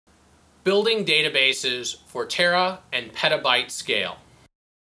Building databases for tera and petabyte scale.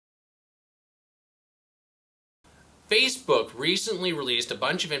 Facebook recently released a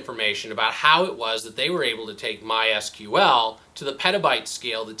bunch of information about how it was that they were able to take MySQL to the petabyte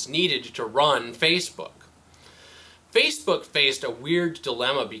scale that's needed to run Facebook. Facebook faced a weird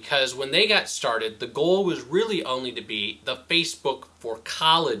dilemma because when they got started, the goal was really only to be the Facebook for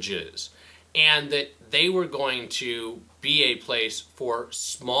colleges, and that they were going to be a place for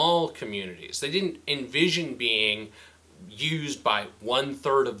small communities. They didn't envision being used by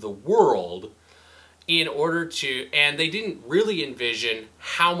 1/3 of the world in order to, and they didn't really envision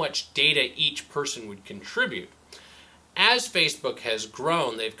how much data each person would contribute. As Facebook has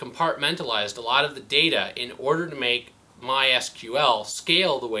grown, they've compartmentalized a lot of the data in order to make MySQL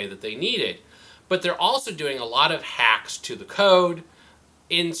scale the way that they need it. But they're also doing a lot of hacks to the code,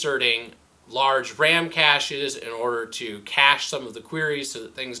 inserting large RAM caches in order to cache some of the queries so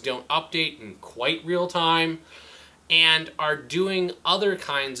that things don't update in quite real time, and are doing other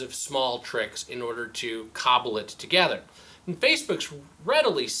kinds of small tricks in order to cobble it together. And Facebook's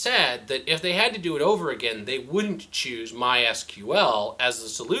readily said that if they had to do it over again, they wouldn't choose MySQL as the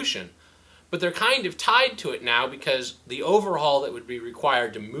solution. But they're kind of tied to it now because the overhaul that would be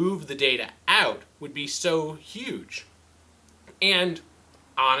required to move the data out would be so huge. And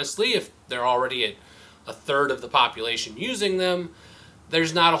honestly, if they're already at 1/3 of the population using them,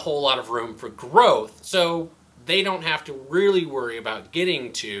 there's not a whole lot of room for growth. So they don't have to really worry about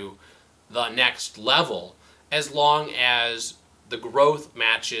getting to the next level as long as the growth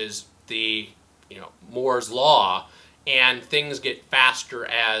matches the Moore's law and things get faster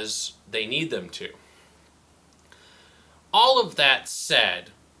as they need them to. All of that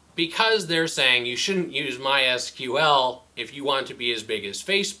said, because they're saying you shouldn't use MySQL if you want to be as big as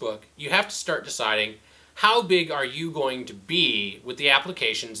Facebook, you have to start deciding how big are you going to be with the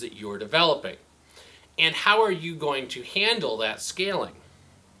applications that you're developing, and how are you going to handle that scaling.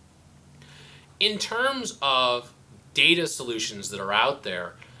 In terms of data solutions that are out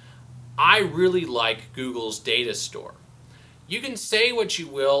there, I really like Google's data store. You can say what you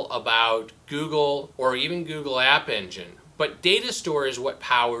will about Google or even Google App Engine, but data store is what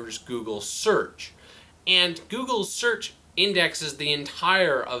powers Google search. And Google search indexes the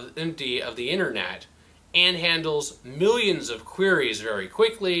entirety of the internet and handles millions of queries very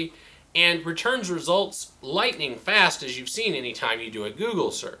quickly and returns results lightning fast, as you've seen anytime you do a Google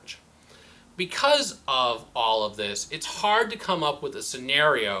search. Because of all of this, it's hard to come up with a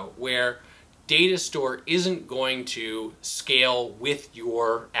scenario where data store isn't going to scale with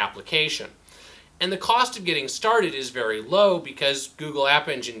your application. And the cost of getting started is very low because Google App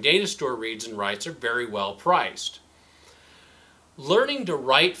Engine data store reads and writes are very well priced. Learning to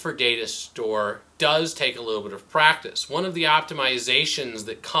write for data store does take a little bit of practice. One of the optimizations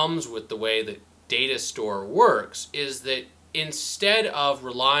that comes with the way that data store works is that instead of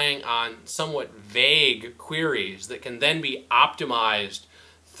relying on somewhat vague queries that can then be optimized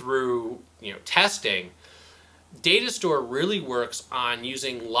through testing, data store really works on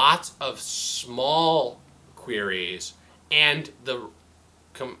using lots of small queries and the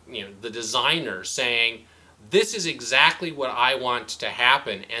designer saying, this is exactly what I want to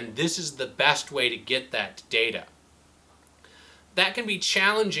happen and this is the best way to get that data. That can be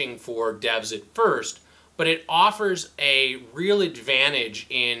challenging for devs at first, but it offers a real advantage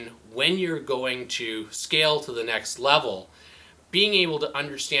in when you're going to scale to the next level, being able to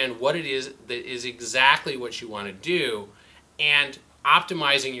understand what it is that is exactly what you want to do and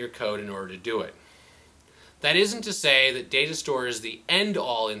optimizing your code in order to do it. That isn't to say that data store is the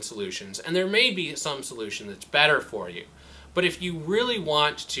end-all in solutions, and there may be some solution that's better for you. But if you really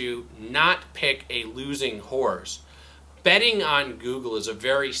want to not pick a losing horse, betting on Google is a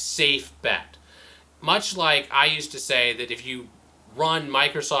very safe bet. Much like I used to say that if you run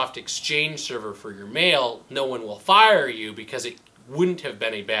Microsoft Exchange Server for your mail, no one will fire you because it wouldn't have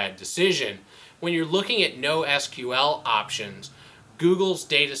been a bad decision. When you're looking at NoSQL options, Google's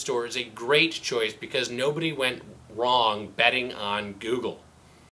data store is a great choice because nobody went wrong betting on Google.